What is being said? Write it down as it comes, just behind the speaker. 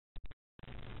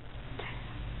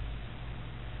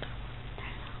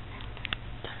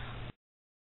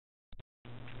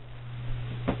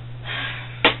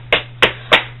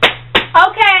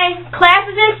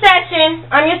is in session.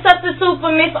 I'm your substitute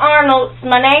for Miss Arnold.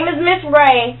 My name is Miss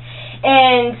Ray,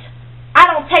 and I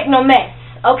don't take no mess,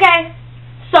 okay?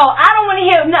 So I don't want to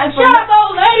hear nothing from Shut up,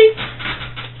 old lady.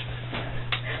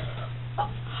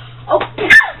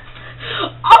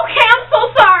 Okay, I'm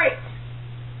so sorry.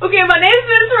 Okay, my name is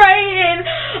Miss Ray, and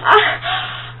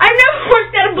I've never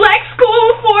worked at a black school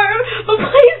before, but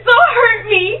please don't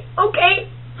hurt me, okay?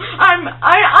 I'm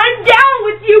down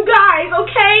with you guys,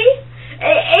 okay?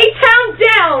 A-Town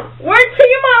down. Word to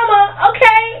your mama,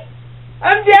 okay?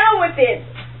 I'm down with it.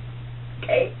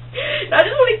 Okay? Now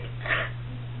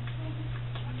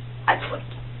I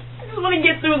just want to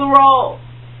get through the role.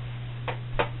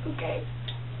 Okay?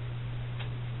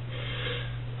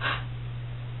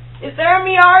 Is there a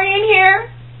Miari in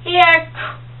here? Yeah.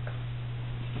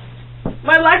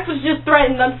 My life was just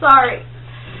threatened. I'm sorry.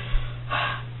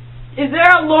 Is there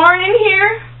a Lauren in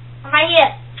here? Not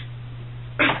yet.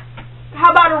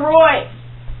 How about a Roy?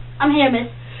 I'm here, miss.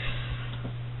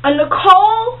 A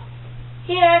Nicole?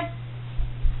 Here.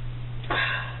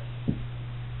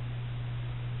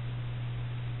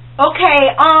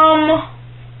 Okay,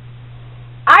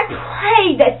 I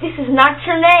pray that this is not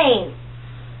your name.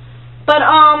 But,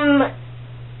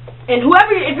 and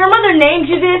whoever, if your mother named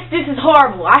you this is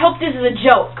horrible. I hope this is a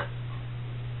joke.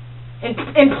 And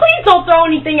please don't throw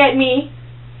anything at me.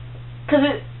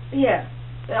 Cause yeah.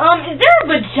 Is there a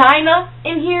vagina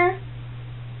in here?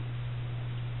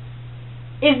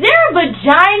 Is there a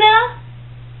vagina?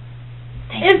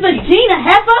 Is Vee Geena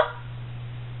heifer?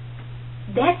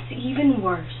 That's even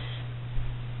worse.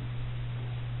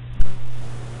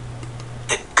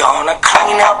 They're gonna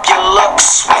clean up your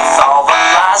looks with all the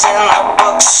lies in the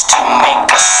books to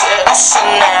make us